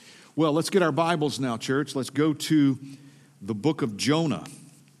Well, let's get our Bibles now, church. Let's go to the book of Jonah,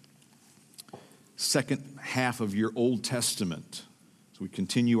 second half of your Old Testament. So we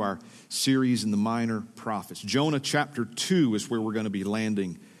continue our series in the minor prophets. Jonah chapter 2 is where we're going to be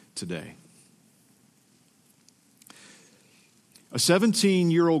landing today. A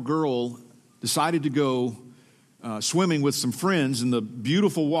 17-year-old girl decided to go swimming with some friends in the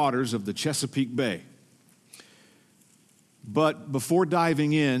beautiful waters of the Chesapeake Bay. But before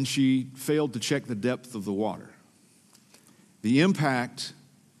diving in, she failed to check the depth of the water. The impact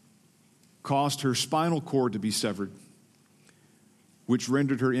caused her spinal cord to be severed, which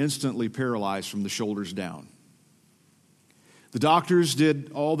rendered her instantly paralyzed from the shoulders down. The doctors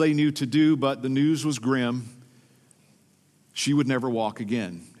did all they knew to do, but the news was grim. She would never walk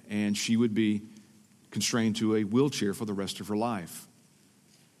again, and she would be constrained to a wheelchair for the rest of her life.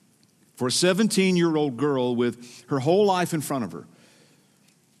 For a 17-year-old girl with her whole life in front of her,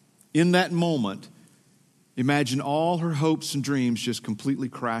 in that moment, imagine all her hopes and dreams just completely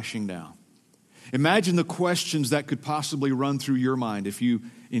crashing down. Imagine the questions that could possibly run through your mind if you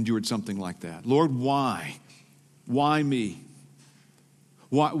endured something like that. Lord, why? Why me?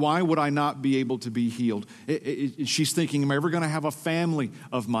 Why would I not be able to be healed? She's thinking, am I ever going to have a family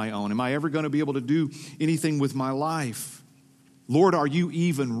of my own? Am I ever going to be able to do anything with my life? Lord, are you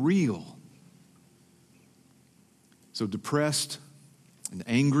even real? So depressed and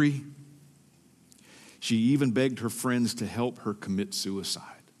angry, she even begged her friends to help her commit suicide.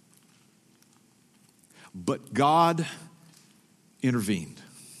 But God intervened.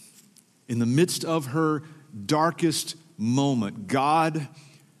 In the midst of her darkest moment, God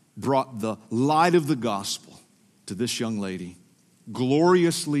brought the light of the gospel to this young lady,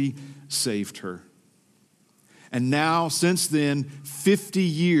 gloriously saved her. And now, since then, 50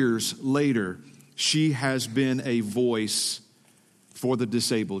 years later, she has been a voice for the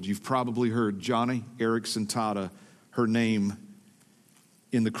disabled. You've probably heard Joni Eareckson Tada, her name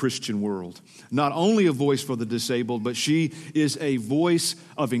in the Christian world. Not only a voice for the disabled, but she is a voice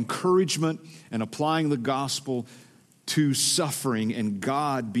of encouragement and applying the gospel to suffering and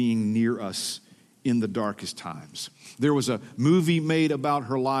God being near us in the darkest times. There was a movie made about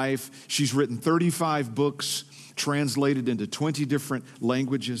her life. She's written 35 books, translated into 20 different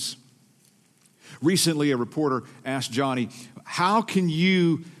languages. Recently, a reporter asked Joni, how can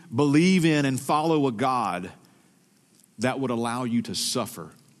you believe in and follow a God that would allow you to suffer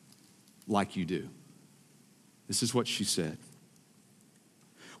like you do? This is what she said.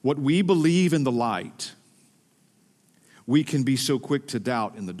 What we believe in the light, we can be so quick to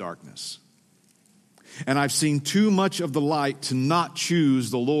doubt in the darkness. And I've seen too much of the light to not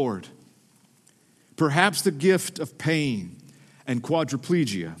choose the Lord. Perhaps the gift of pain and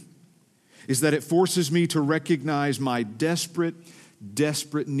quadriplegia is that it forces me to recognize my desperate,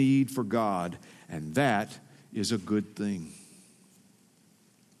 desperate need for God, and that is a good thing.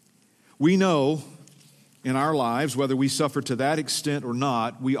 We know in our lives, whether we suffer to that extent or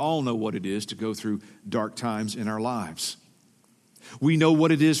not, we all know what it is to go through dark times in our lives. We know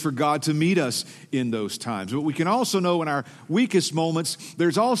what it is for God to meet us in those times. But we can also know in our weakest moments,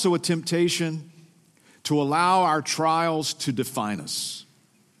 there's also a temptation to allow our trials to define us,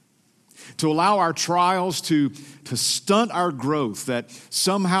 to allow our trials to stunt our growth, that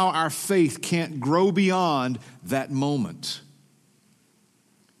somehow our faith can't grow beyond that moment.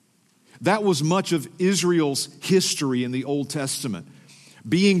 That was much of Israel's history in the Old Testament,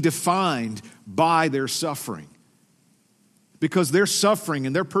 being defined by their suffering. Because their suffering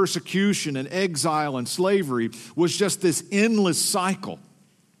and their persecution and exile and slavery was just this endless cycle.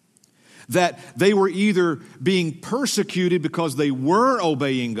 That they were either being persecuted because they were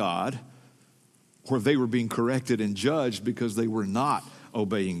obeying God, or they were being corrected and judged because they were not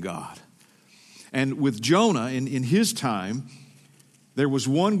obeying God. And with Jonah, in his time, there was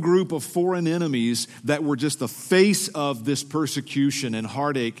one group of foreign enemies that were just the face of this persecution and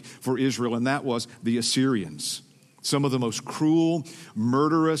heartache for Israel, and that was the Assyrians. Some of the most cruel,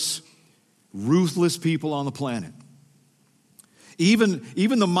 murderous, ruthless people on the planet. Even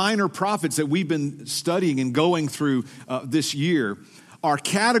the minor prophets that we've been studying and going through this year are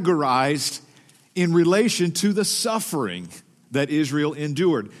categorized in relation to the suffering that Israel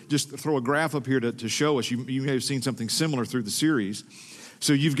endured. Just throw a graph up here to show us. You may have seen something similar through the series.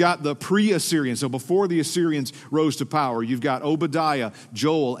 So you've got the pre-Assyrians. So before the Assyrians rose to power, you've got Obadiah,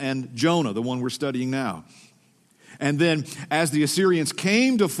 Joel, and Jonah, the one we're studying now. And then as the Assyrians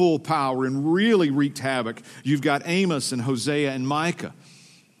came to full power and really wreaked havoc, you've got Amos and Hosea and Micah.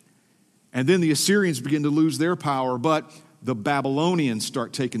 And then the Assyrians begin to lose their power, but the Babylonians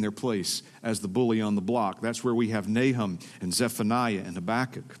start taking their place as the bully on the block. That's where we have Nahum and Zephaniah and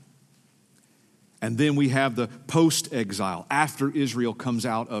Habakkuk. And then we have the post-exile. After Israel comes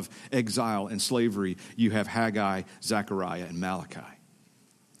out of exile and slavery, you have Haggai, Zechariah, and Malachi.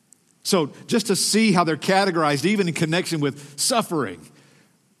 So just to see how they're categorized, even in connection with suffering,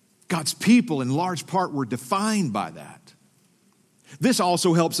 God's people in large part were defined by that. This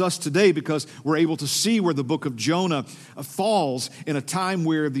also helps us today because we're able to see where the book of Jonah falls in a time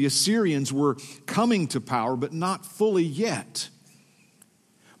where the Assyrians were coming to power, but not fully yet.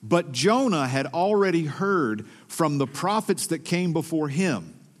 But Jonah had already heard from the prophets that came before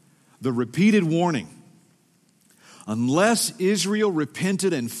him the repeated warning. Unless Israel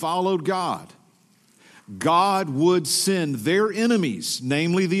repented and followed God, God would send their enemies,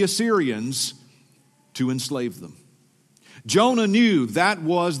 namely the Assyrians, to enslave them. Jonah knew that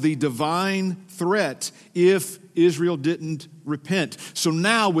was the divine threat if Israel didn't repent. So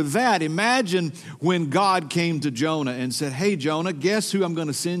now with that, imagine when God came to Jonah and said, hey, Jonah, guess who I'm going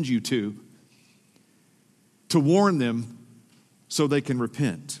to send you to warn them so they can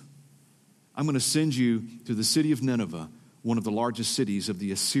repent? I'm going to send you to the city of Nineveh, one of the largest cities of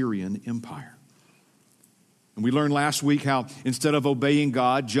the Assyrian Empire. And we learned last week how instead of obeying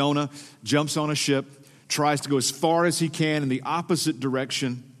God, Jonah jumps on a ship, tries to go as far as he can in the opposite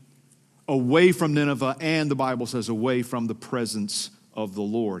direction, away from Nineveh, and the Bible says away from the presence of the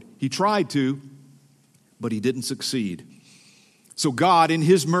Lord. He tried to, but he didn't succeed. So God, in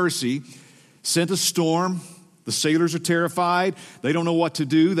his mercy, sent a storm. The sailors are terrified. They don't know what to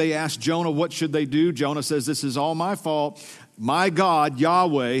do. They ask Jonah, what should they do? Jonah says, this is all my fault. My God,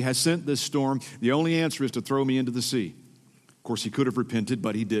 Yahweh, has sent this storm. The only answer is to throw me into the sea. Of course, he could have repented,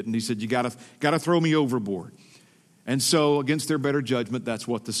 but he didn't. He said, you got to throw me overboard. And so, against their better judgment, that's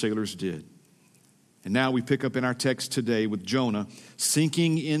what the sailors did. And now we pick up in our text today with Jonah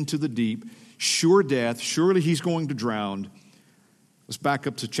sinking into the deep, sure death, surely he's going to drown. Let's back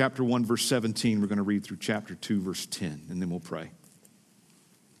up to chapter 1, verse 17. We're going to read through chapter 2, verse 10, and then we'll pray.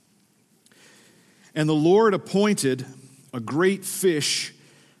 And the Lord appointed a great fish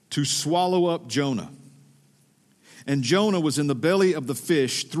to swallow up Jonah. And Jonah was in the belly of the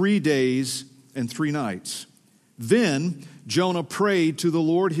fish 3 days and 3 nights. Then Jonah prayed to the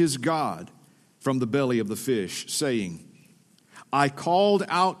Lord his God from the belly of the fish, saying, I called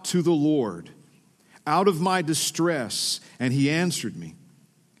out to the Lord out of my distress, and he answered me.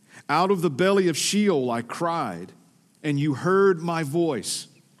 Out of the belly of Sheol I cried, and you heard my voice.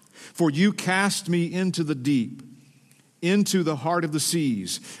 For you cast me into the deep, into the heart of the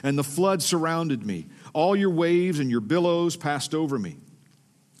seas, and the flood surrounded me. All your waves and your billows passed over me.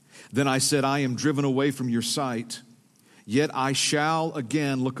 Then I said, I am driven away from your sight, yet I shall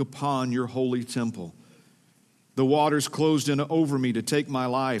again look upon your holy temple. The waters closed in over me to take my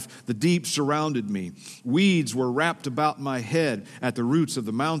life. The deep surrounded me. Weeds were wrapped about my head at the roots of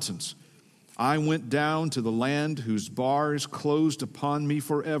the mountains. I went down to the land whose bars closed upon me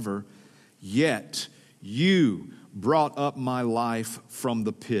forever, yet you brought up my life from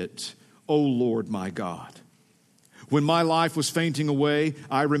the pit, O Lord my God. When my life was fainting away,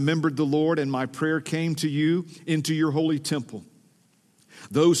 I remembered the Lord, and my prayer came to you into your holy temple.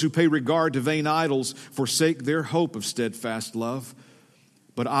 Those who pay regard to vain idols forsake their hope of steadfast love.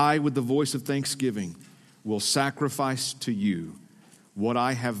 But I, with the voice of thanksgiving, will sacrifice to you. What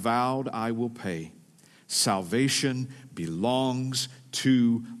I have vowed, I will pay. Salvation belongs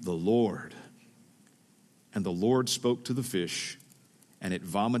to the Lord. And the Lord spoke to the fish, and it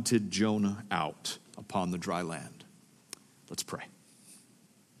vomited Jonah out upon the dry land. Let's pray.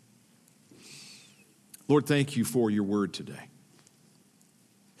 Lord, thank you for your word today.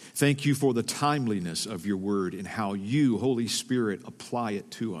 Thank you for the timeliness of your word and how you, Holy Spirit, apply it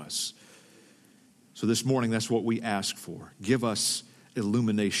to us. So this morning, that's what we ask for. Give us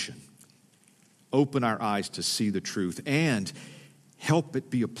illumination. Open our eyes to see the truth and help it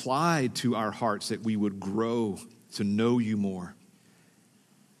be applied to our hearts that we would grow to know you more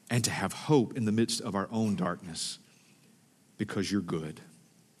and to have hope in the midst of our own darkness because you're good.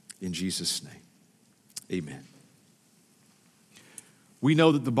 In Jesus' name, amen. We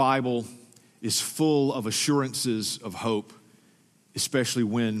know that the Bible is full of assurances of hope, especially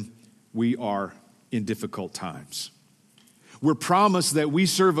when we are in difficult times. We're promised that we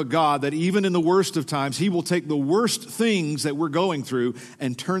serve a God that even in the worst of times, he will take the worst things that we're going through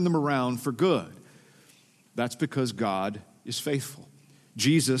and turn them around for good. That's because God is faithful.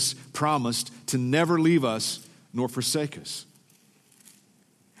 Jesus promised to never leave us nor forsake us.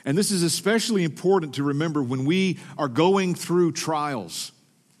 And this is especially important to remember when we are going through trials,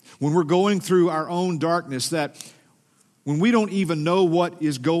 when we're going through our own darkness, that when we don't even know what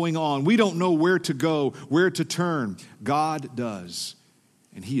is going on, we don't know where to go, where to turn, God does.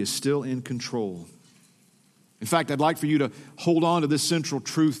 and he is still in control. In fact, I'd like for you to hold on to this central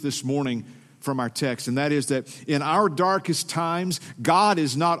truth this morning from our text, and that is that in our darkest times, God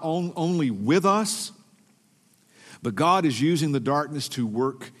is not only with us, but God is using the darkness to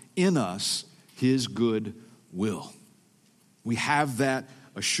work in us his good will. We have that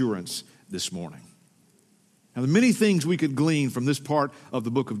assurance this morning. Now, the many things we could glean from this part of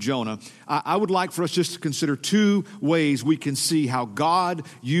the book of Jonah, I would like for us just to consider two ways we can see how God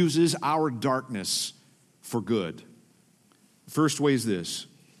uses our darkness for good. The first way is this: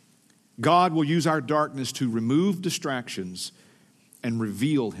 God will use our darkness to remove distractions and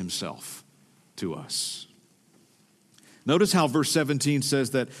reveal himself to us. Notice how verse 17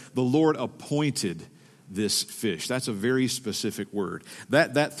 says that the Lord appointed this fish. That's a very specific word.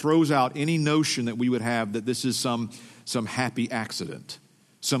 That throws out any notion that we would have that this is some happy accident,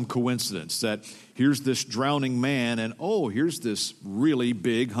 some coincidence, that here's this drowning man and here's this really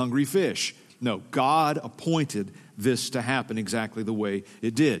big hungry fish. No, God appointed this to happen exactly the way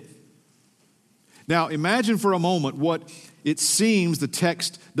it did. Now, imagine for a moment what it seems the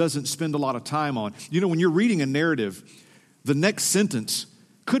text doesn't spend a lot of time on. You know, when you're reading a narrative, the next sentence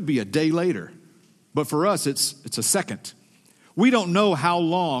could be a day later. But for us, it's a second. We don't know how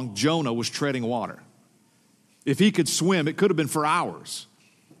long Jonah was treading water. If he could swim, it could have been for hours.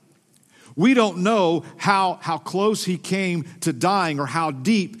 We don't know how close he came to dying or how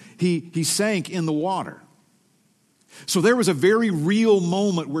deep he sank in the water. So there was a very real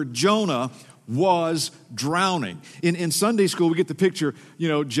moment where Jonah was drowning. In Sunday school, we get the picture,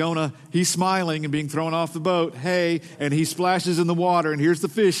 Jonah, he's smiling and being thrown off the boat, hey, and he splashes in the water, and here's the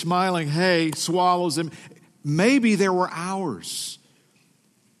fish smiling, hey, swallows him. Maybe there were hours.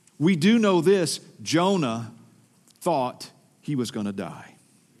 We do know this: Jonah thought he was going to die.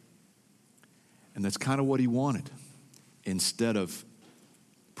 And that's kind of what he wanted, instead of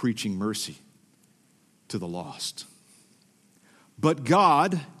preaching mercy to the lost. But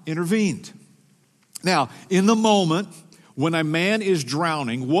God intervened. Now, in the moment when a man is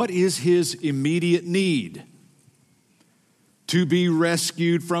drowning, what is his immediate need? To be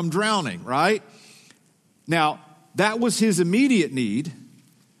rescued from drowning, right? Now, that was his immediate need,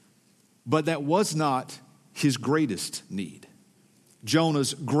 but that was not his greatest need.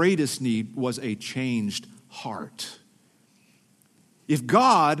 Jonah's greatest need was a changed heart. If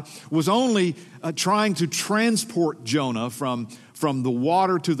God was only trying to transport Jonah from the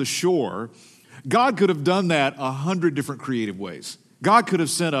water to the shore, God could have done that 100 different creative ways. God could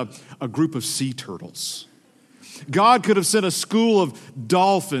have sent a group of sea turtles. God could have sent a school of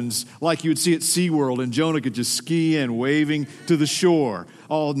dolphins like you would see at SeaWorld, and Jonah could just ski in, waving to the shore,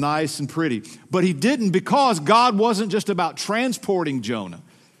 all nice and pretty. But he didn't, because God wasn't just about transporting Jonah.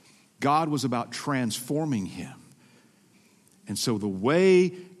 God was about transforming him. And so the way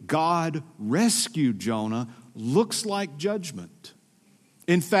God rescued Jonah looks like judgment.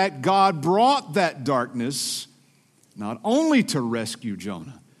 In fact, God brought that darkness not only to rescue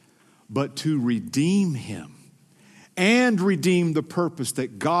Jonah, but to redeem him and redeem the purpose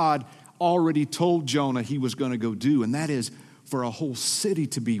that God already told Jonah he was going to go do, and that is for a whole city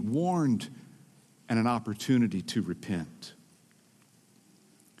to be warned and an opportunity to repent.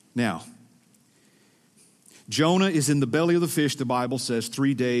 Now, Jonah is in the belly of the fish, the Bible says,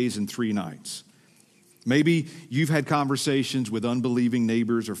 3 days and 3 nights. Maybe you've had conversations with unbelieving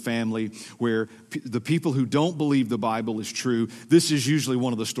neighbors or family where the people who don't believe the Bible is true, this is usually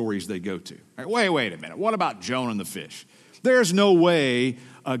one of the stories they go to. Wait a minute. What about Jonah and the fish? There's no way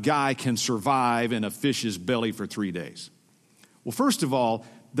a guy can survive in a fish's belly for 3 days. Well, first of all,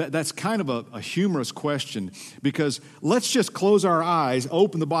 that's kind of a humorous question, because let's just close our eyes,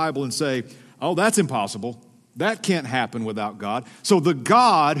 open the Bible, and say, oh, that's impossible. That can't happen without God. So the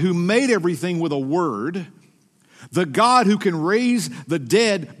God who made everything with a word, the God who can raise the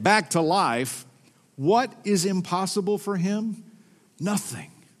dead back to life, what is impossible for him?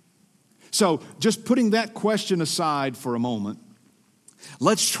 Nothing. So just putting that question aside for a moment,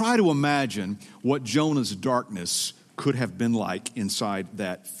 let's try to imagine what Jonah's darkness could have been like inside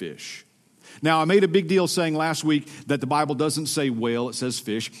that fish. Now, I made a big deal saying last week that the Bible doesn't say whale, it says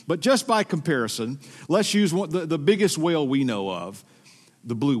fish. But just by comparison, let's use the biggest whale we know of,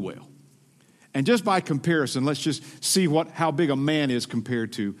 the blue whale. And just by comparison, let's just see how big a man is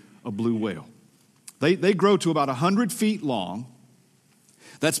compared to a blue whale. They grow to about 100 feet long.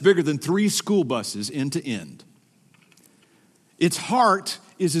 That's bigger than 3 school buses end to end. Its heart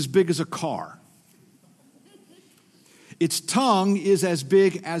is as big as a car. Its tongue is as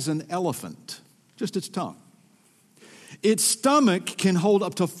big as an elephant, just its tongue. Its stomach can hold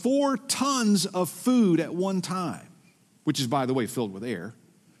up to 4 tons of food at one time, which is, by the way, filled with air.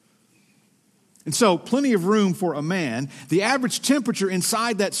 And so, plenty of room for a man. The average temperature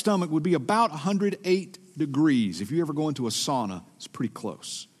inside that stomach would be about 108 degrees. If you ever go into a sauna, it's pretty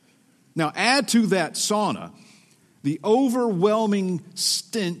close. Now, add to that sauna the overwhelming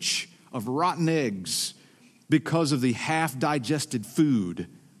stench of rotten eggs because of the half-digested food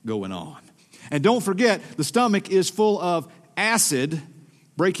going on. And don't forget, the stomach is full of acid,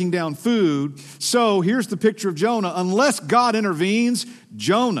 breaking down food. So here's the picture of Jonah. Unless God intervenes,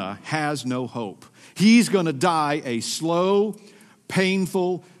 Jonah has no hope. He's going to die a slow,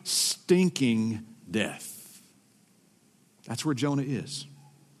 painful, stinking death. That's where Jonah is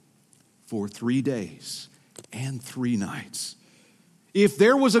for 3 days and 3 nights. If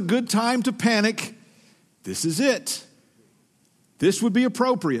there was a good time to panic, this is it. This would be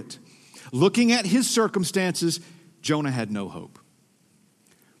appropriate. Looking at his circumstances, Jonah had no hope.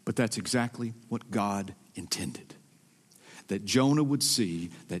 But that's exactly what God intended. That Jonah would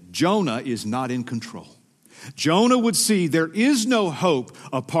see that Jonah is not in control. Jonah would see there is no hope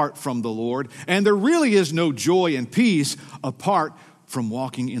apart from the Lord, and there really is no joy and peace apart from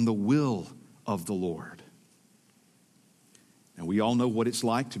walking in the will of the Lord. And we all know what it's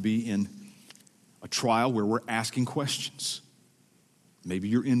like to be in a trial where we're asking questions. Maybe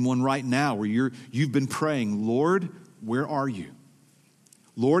you're in one right now where you've been praying, Lord, where are you?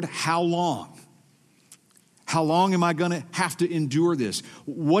 Lord, how long? How long am I going to have to endure this?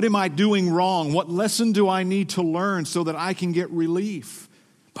 What am I doing wrong? What lesson do I need to learn so that I can get relief?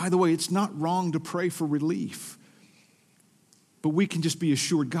 By the way, it's not wrong to pray for relief. But we can just be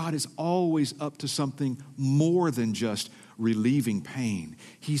assured God is always up to something more than just relieving pain.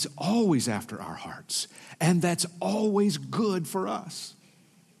 He's always after our hearts. And that's always good for us.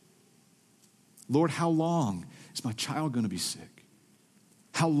 Lord, how long is my child going to be sick?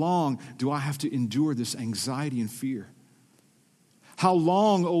 How long do I have to endure this anxiety and fear? How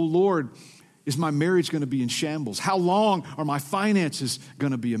long, oh Lord, is my marriage going to be in shambles? How long are my finances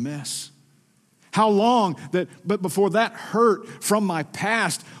going to be a mess? How long but before that hurt from my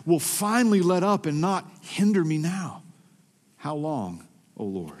past will finally let up and not hinder me now? How long, oh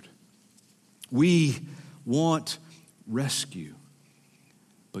Lord? We want rescue,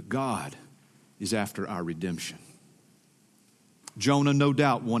 but God is after our redemption. Jonah, no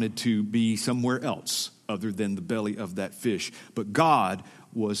doubt, wanted to be somewhere else other than the belly of that fish. But God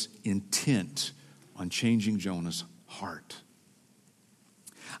was intent on changing Jonah's heart.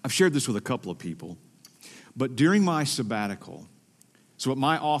 I've shared this with a couple of people, but during my sabbatical, so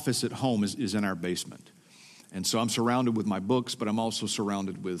my office at home is in our basement. And so I'm surrounded with my books, but I'm also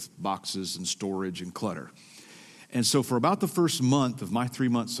surrounded with boxes and storage and clutter. And so for about the first month of my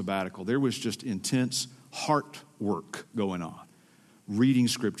 3-month sabbatical, there was just intense heart work going on. Reading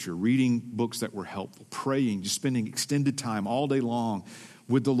scripture, reading books that were helpful, praying, just spending extended time all day long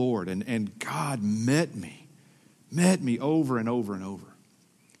with the Lord. And God met me over and over and over.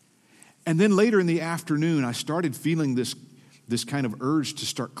 And then later in the afternoon, I started feeling this kind of urge to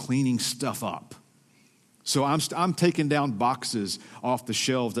start cleaning stuff up. So I'm taking down boxes off the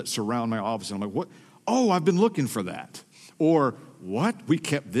shelves that surround my office. And I'm like, what? Oh, I've been looking for that. Or what? We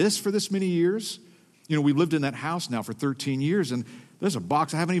kept this for this many years? You know, we lived in that house now for 13 years, and there's a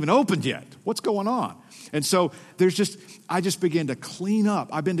box I haven't even opened yet. What's going on? And so I just began to clean up.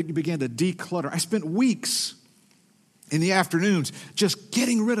 I began to declutter. I spent weeks in the afternoons just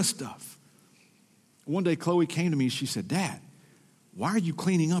getting rid of stuff. One day, Chloe came to me. She said, Dad, why are you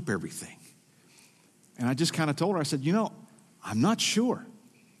cleaning up everything? And I just kind of told her, I said, I'm not sure.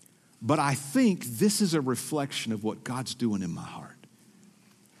 But I think this is a reflection of what God's doing in my heart.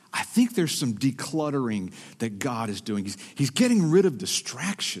 I think there's some decluttering that God is doing. He's getting rid of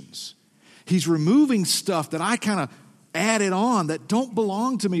distractions. He's removing stuff that I kind of added on that don't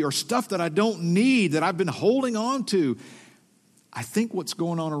belong to me, or stuff that I don't need, that I've been holding on to. I think what's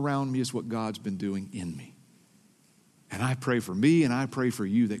going on around me is what God's been doing in me. And I pray for me and I pray for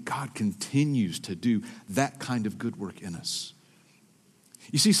you that God continues to do that kind of good work in us.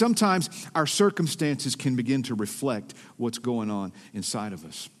 You see, sometimes our circumstances can begin to reflect what's going on inside of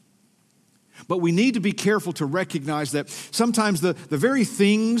us. But we need to be careful to recognize that sometimes the very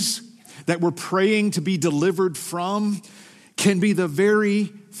things that we're praying to be delivered from can be the very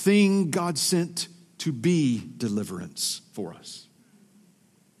thing God sent to be deliverance for us.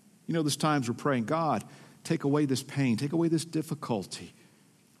 You know, there's times we're praying, God, take away this pain, take away this difficulty.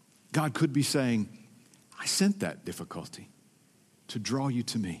 God could be saying, I sent that difficulty to draw you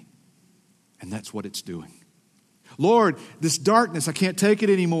to me. And that's what it's doing. Lord, this darkness, I can't take it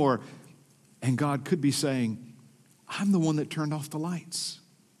anymore. And God could be saying, I'm the one that turned off the lights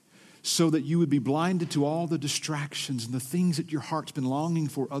so that you would be blinded to all the distractions and the things that your heart's been longing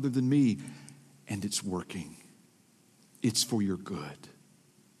for other than me. and it's working. It's for your good.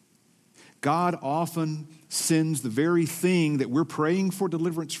 God often sends the very thing that we're praying for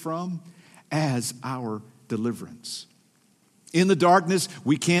deliverance from as our deliverance. In the darkness,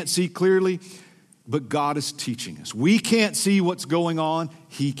 we can't see clearly, but God is teaching us. We can't see what's going on.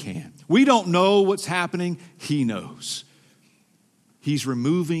 He can. We don't know what's happening. He knows. He's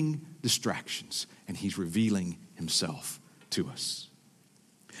removing distractions, and He's revealing Himself to us.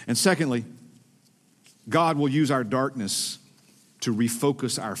 And secondly, God will use our darkness to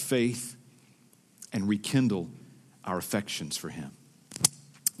refocus our faith and rekindle our affections for Him.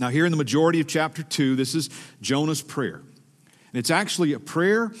 Now, here in the majority of chapter 2, this is Jonah's prayer. And it's actually a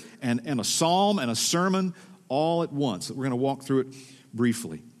prayer and a psalm and a sermon all at once. We're going to walk through it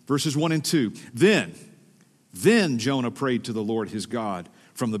briefly. Verses 1 and 2. Then Jonah prayed to the Lord his God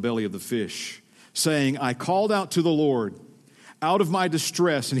from the belly of the fish, saying, I called out to the Lord out of my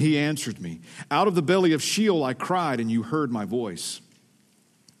distress, and He answered me. Out of the belly of Sheol I cried, and you heard my voice.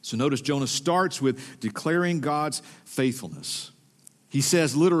 So notice Jonah starts with declaring God's faithfulness. He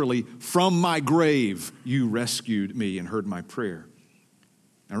says literally, from my grave you rescued me and heard my prayer.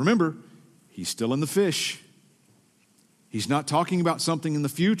 Now remember, he's still in the fish. He's not talking about something in the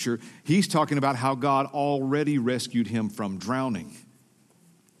future. He's talking about how God already rescued him from drowning.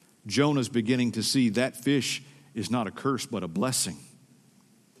 Jonah's beginning to see that fish is not a curse but a blessing.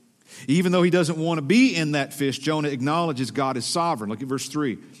 Even though he doesn't want to be in that fish, Jonah acknowledges God is sovereign. Look at verse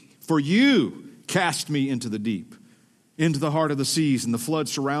 3. For you cast me into the deep, into the heart of the seas, and the flood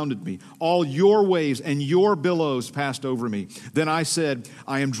surrounded me. All your waves and your billows passed over me. Then I said,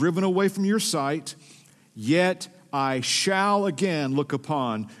 I am driven away from your sight, yet I shall again look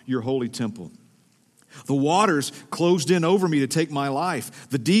upon your holy temple. The waters closed in over me to take my life.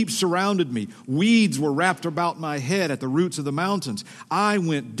 The deep surrounded me. Weeds were wrapped about my head at the roots of the mountains. I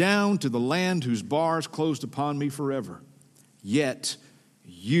went down to the land whose bars closed upon me forever. Yet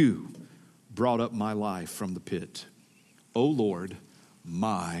you brought up my life from the pit, O Lord,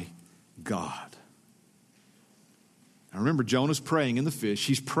 my God. Now remember, Jonah's praying in the fish.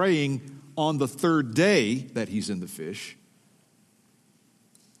 He's praying on the third day that he's in the fish.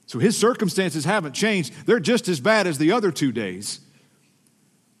 So his circumstances haven't changed. They're just as bad as the other 2 days.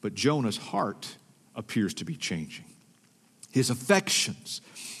 But Jonah's heart appears to be changing. His affections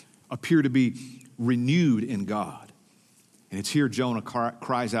appear to be renewed in God. And it's here Jonah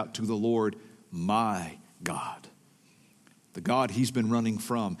cries out to the Lord, my God. The God he's been running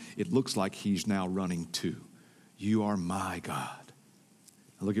from, it looks like he's now running to. You are my God.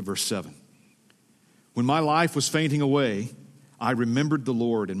 Now look at verse 7. When my life was fainting away, I remembered the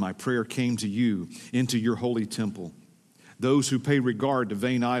Lord, and my prayer came to you into your holy temple. Those who pay regard to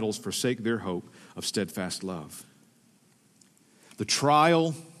vain idols forsake their hope of steadfast love. The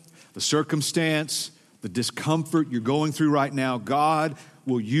trial, the circumstance, the discomfort you're going through right now, God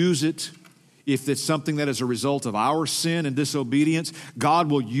will use it. If it's something that is a result of our sin and disobedience, God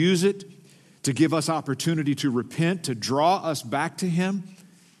will use it to give us opportunity to repent, to draw us back to Him.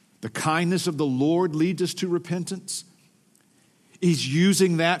 The kindness of the Lord leads us to repentance. He's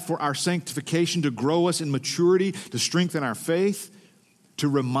using that for our sanctification, to grow us in maturity, to strengthen our faith, to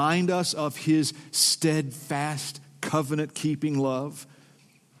remind us of His steadfast, covenant-keeping love.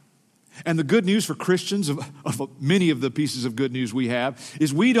 And the good news for Christians, of many of the pieces of good news we have,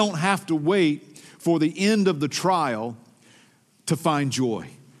 is we don't have to wait for the end of the trial to find joy,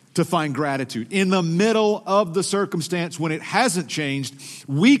 to find gratitude. In the middle of the circumstance, when it hasn't changed,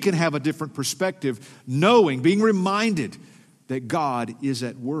 we can have a different perspective, knowing, being reminded that God is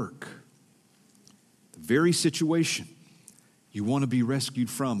at work. The very situation you want to be rescued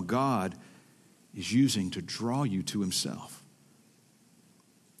from, God is using to draw you to Himself.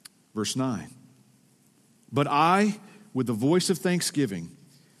 Verse 9. But I, with the voice of thanksgiving,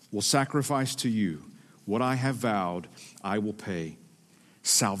 will sacrifice to you what I have vowed I will pay.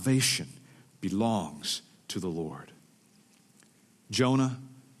 Salvation belongs to the Lord. Jonah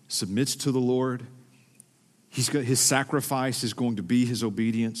submits to the Lord. His sacrifice is going to be his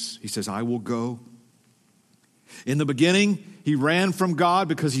obedience. He says, I will go. In the beginning, he ran from God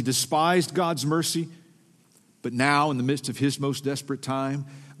because he despised God's mercy. But now, in the midst of his most desperate time,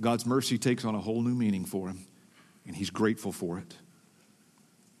 God's mercy takes on a whole new meaning for him, and he's grateful for it.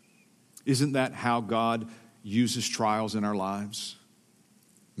 Isn't that how God uses trials in our lives?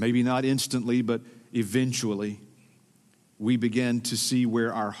 Maybe not instantly, but eventually. We begin to see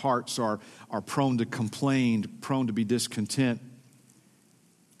where our hearts are prone to complain, prone to be discontent.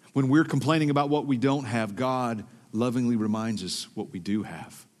 When we're complaining about what we don't have, God lovingly reminds us what we do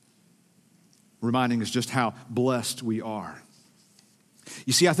have, reminding us just how blessed we are.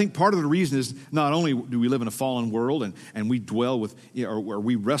 You see, I think part of the reason is not only do we live in a fallen world and we dwell with, or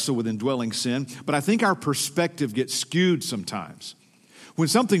we wrestle with indwelling sin, but I think our perspective gets skewed sometimes. When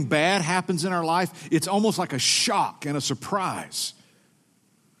something bad happens in our life, it's almost like a shock and a surprise.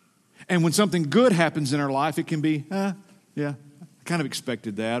 And when something good happens in our life, it can be, yeah, I kind of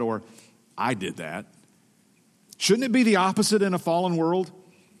expected that, or I did that. Shouldn't it be the opposite in a fallen world?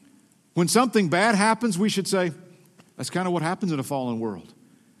 When something bad happens, we should say, that's kind of what happens in a fallen world.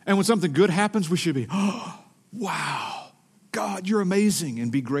 And when something good happens, we should be, oh, wow, God, you're amazing,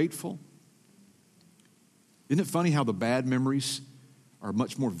 and be grateful. Isn't it funny how the bad memories are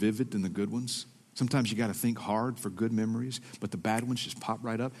much more vivid than the good ones? Sometimes you got to think hard for good memories, but the bad ones just pop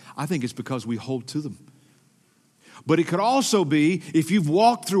right up. I think it's because we hold to them. But it could also be, if you've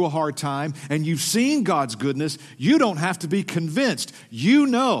walked through a hard time and you've seen God's goodness, you don't have to be convinced. You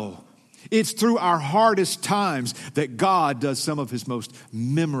know it's through our hardest times that God does some of his most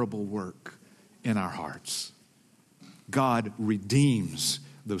memorable work in our hearts. God redeems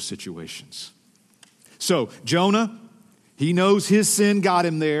those situations. So, Jonah, he knows his sin got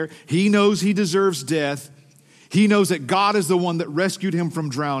him there. He knows he deserves death. He knows that God is the one that rescued him from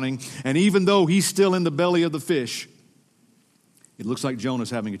drowning. And even though he's still in the belly of the fish, it looks like Jonah's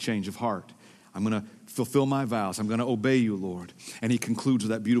having a change of heart. I'm going to fulfill my vows. I'm going to obey you, Lord. And he concludes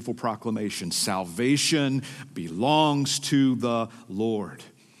with that beautiful proclamation. Salvation belongs to the Lord.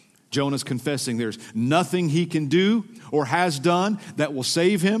 Jonah's confessing there's nothing he can do or has done that will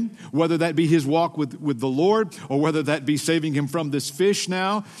save him, whether that be his walk with the Lord or whether that be saving him from this fish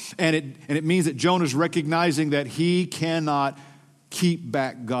now. And it means that Jonah's recognizing that he cannot keep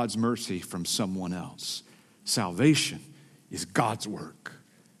back God's mercy from someone else. Salvation is God's work.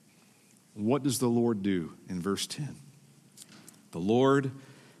 What does the Lord do in verse 10? The Lord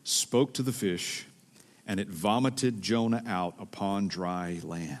spoke to the fish, and it vomited Jonah out upon dry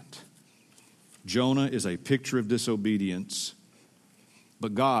land. Jonah is a picture of disobedience,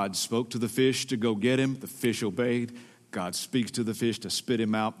 but God spoke to the fish to go get him. The fish obeyed. God speaks to the fish to spit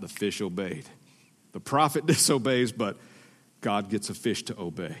him out. The fish obeyed. The prophet disobeys, but God gets a fish to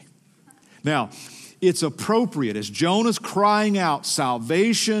obey. Now, it's appropriate as Jonah's crying out,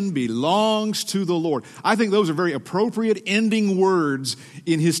 salvation belongs to the Lord. I think those are very appropriate ending words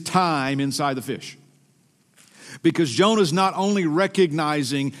in his time inside the fish. Because Jonah's not only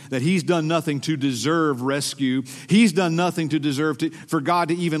recognizing that he's done nothing to deserve rescue, he's done nothing to deserve for God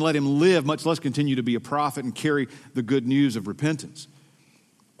to even let him live, much less continue to be a prophet and carry the good news of repentance.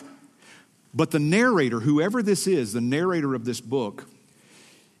 But the narrator, whoever this is, the narrator of this book,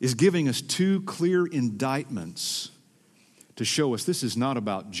 is giving us two clear indictments to show us this is not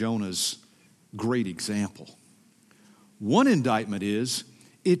about Jonah's great example. One indictment is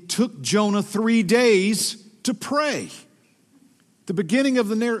it took Jonah 3 days to pray. The beginning of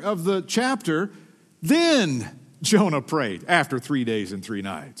the chapter, then Jonah prayed after 3 days and 3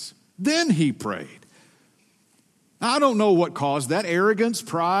 nights. Then he prayed. I don't know what caused that, arrogance,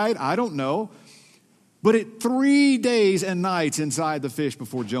 pride, I don't know. But it 3 days and nights inside the fish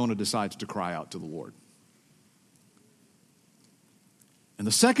before Jonah decides to cry out to the Lord. And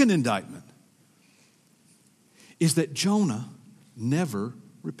the second indictment is that Jonah never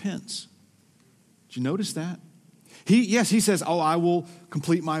repents. Did you notice that? He says, I will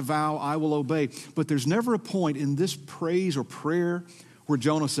complete my vow, I will obey. But there's never a point in this praise or prayer where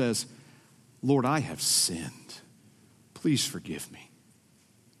Jonah says, Lord, I have sinned. Please forgive me.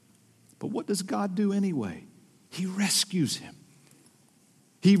 But what does God do anyway? He rescues him.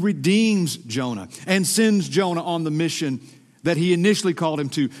 He redeems Jonah and sends Jonah on the mission that he initially called him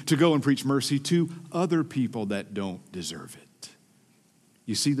to go and preach mercy to other people that don't deserve it.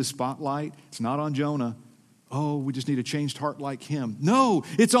 You see the spotlight? It's not on Jonah. Oh, we just need a changed heart like him. No,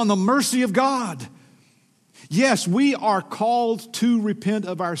 it's on the mercy of God. Yes, we are called to repent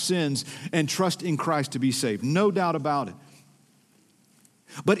of our sins and trust in Christ to be saved. No doubt about it.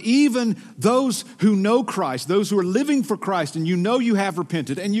 But even those who know Christ, those who are living for Christ, and you know you have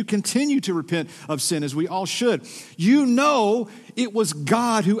repented, and you continue to repent of sin as we all should, you know it was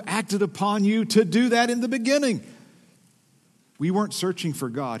God who acted upon you to do that in the beginning. We weren't searching for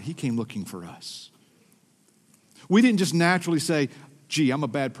God. He came looking for us. We didn't just naturally say, gee, I'm a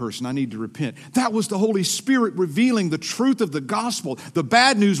bad person, I need to repent. That was the Holy Spirit revealing the truth of the gospel, the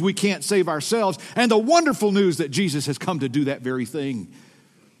bad news we can't save ourselves, and the wonderful news that Jesus has come to do that very thing.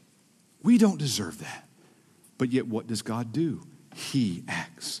 We don't deserve that. But yet what does God do? He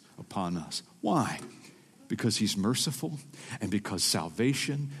acts upon us. Why? Because he's merciful and because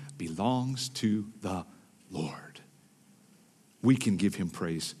salvation belongs to the Lord. We can give him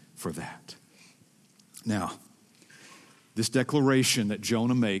praise for that. Now, This declaration that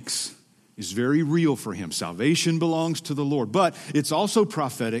Jonah makes is very real for him. Salvation belongs to the Lord, but it's also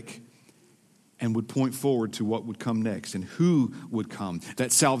prophetic and would point forward to what would come next and who would come.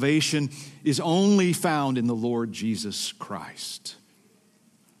 That salvation is only found in the Lord Jesus Christ.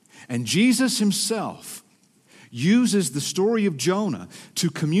 And Jesus himself uses the story of Jonah to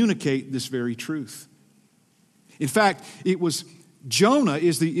communicate this very truth. In fact, Jonah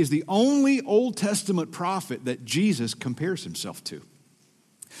is the only Old Testament prophet that Jesus compares himself to.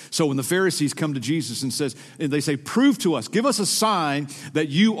 So when the Pharisees come to Jesus and they say, prove to us, give us a sign that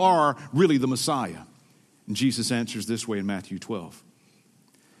you are really the Messiah. And Jesus answers this way in Matthew 12.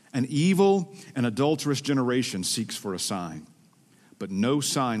 An evil and adulterous generation seeks for a sign, but no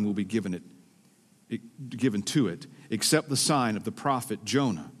sign will be given to it except the sign of the prophet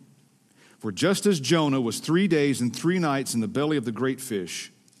Jonah. For just as Jonah was 3 days and 3 nights in the belly of the great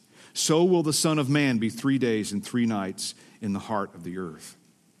fish, so will the Son of Man be 3 days and 3 nights in the heart of the earth.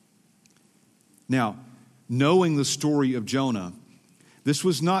 Now, knowing the story of Jonah, this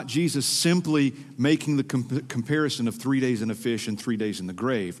was not Jesus simply making the comparison of 3 days in a fish and 3 days in the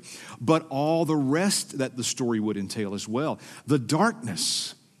grave, but all the rest that the story would entail as well. The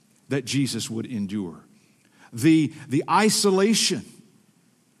darkness that Jesus would endure, the isolation,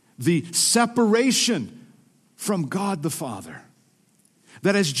 the separation from God the Father.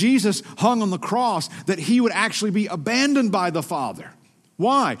 That as Jesus hung on the cross, that he would actually be abandoned by the Father.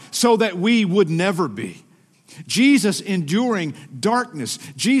 Why? So that we would never be. Jesus enduring darkness,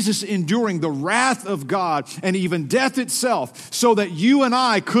 Jesus enduring the wrath of God and even death itself, so that you and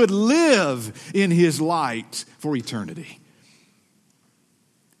I could live in his light for eternity.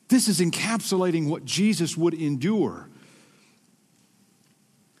 This is encapsulating what Jesus would endure.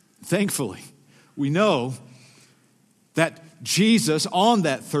 Thankfully, we know that Jesus on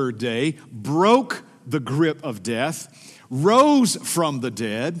that third day broke the grip of death, rose from the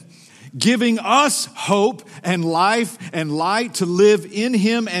dead, giving us hope and life and light to live in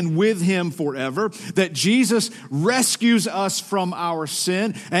him and with him forever. That Jesus rescues us from our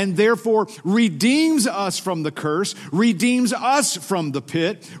sin and therefore redeems us from the curse, redeems us from the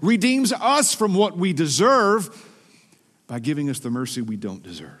pit, redeems us from what we deserve by giving us the mercy we don't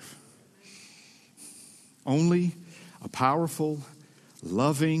deserve. Only a powerful,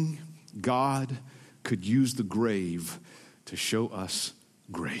 loving God could use the grave to show us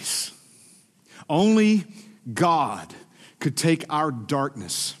grace. Only God could take our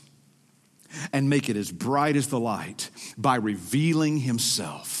darkness and make it as bright as the light by revealing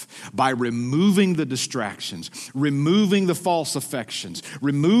himself, by removing the distractions, removing the false affections,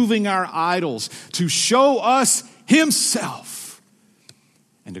 removing our idols to show us himself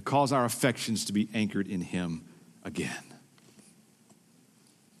and to cause our affections to be anchored in him again.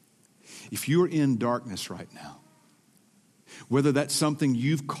 If you're in darkness right now, whether that's something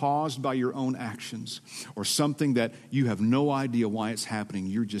you've caused by your own actions or something that you have no idea why it's happening,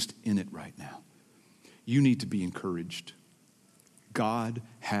 you're just in it right now. You need to be encouraged. God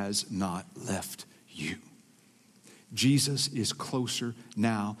has not left you. Jesus is closer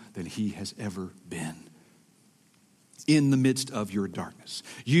now than he has ever been. In the midst of your darkness,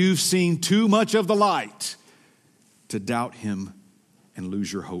 you've seen too much of the light to doubt him and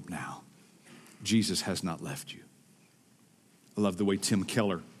lose your hope now. Jesus has not left you. I love the way Tim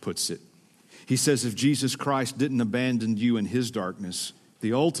Keller puts it. He says, if Jesus Christ didn't abandon you in his darkness,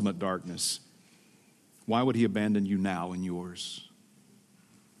 the ultimate darkness, why would he abandon you now in yours?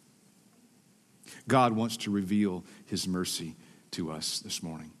 God wants to reveal his mercy to us this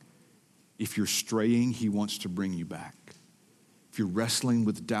morning. If you're straying, he wants to bring you back. If you're wrestling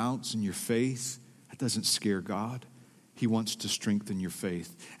with doubts in your faith, that doesn't scare God. He wants to strengthen your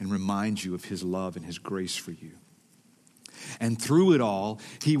faith and remind you of his love and his grace for you. And through it all,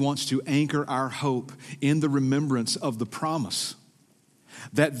 he wants to anchor our hope in the remembrance of the promise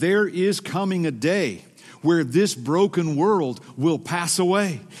that there is coming a day where this broken world will pass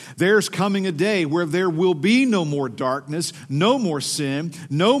away. There's coming a day where there will be no more darkness, no more sin,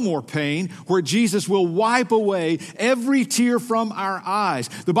 no more pain, where Jesus will wipe away every tear from our eyes.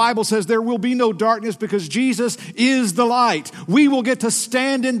 The Bible says there will be no darkness because Jesus is the light. We will get to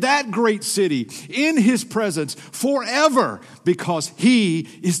stand in that great city in his presence forever because he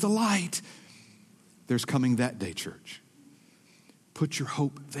is the light. There's coming that day, church. Put your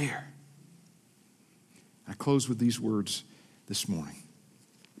hope there. I close with these words this morning.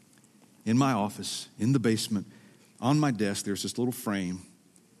 In my office, in the basement, on my desk, there's this little frame,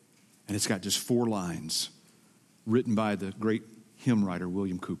 and it's got just 4 lines written by the great hymn writer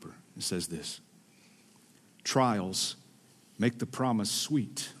William Cooper. It says this: trials make the promise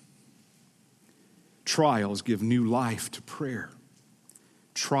sweet. Trials give new life to prayer.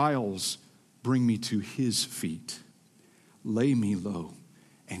 Trials bring me to his feet. Lay me low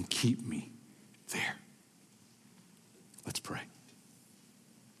and keep me there. Let's pray.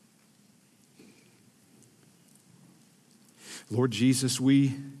 Lord Jesus,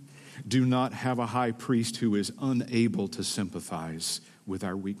 we do not have a high priest who is unable to sympathize with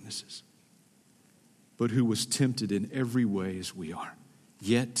our weaknesses, but who was tempted in every way as we are,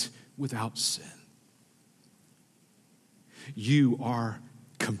 yet without sin. You are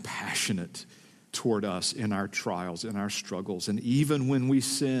compassionate toward us in our trials, in our struggles. And even when we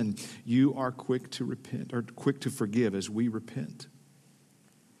sin, you are quick to repent, or quick to forgive as we repent.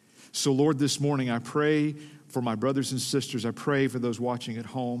 So, Lord, this morning I pray for my brothers and sisters. I pray for those watching at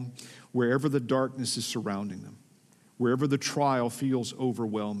home, wherever the darkness is surrounding them, wherever the trial feels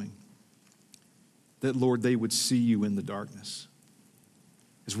overwhelming, that, Lord, they would see you in the darkness.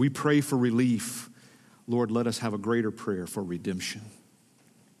 As we pray for relief, Lord, let us have a greater prayer for redemption.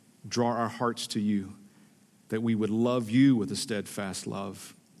 Draw our hearts to you, that we would love you with a steadfast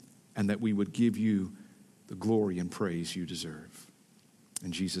love, and that we would give you the glory and praise you deserve.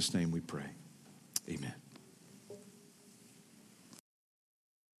 In Jesus' name we pray. Amen.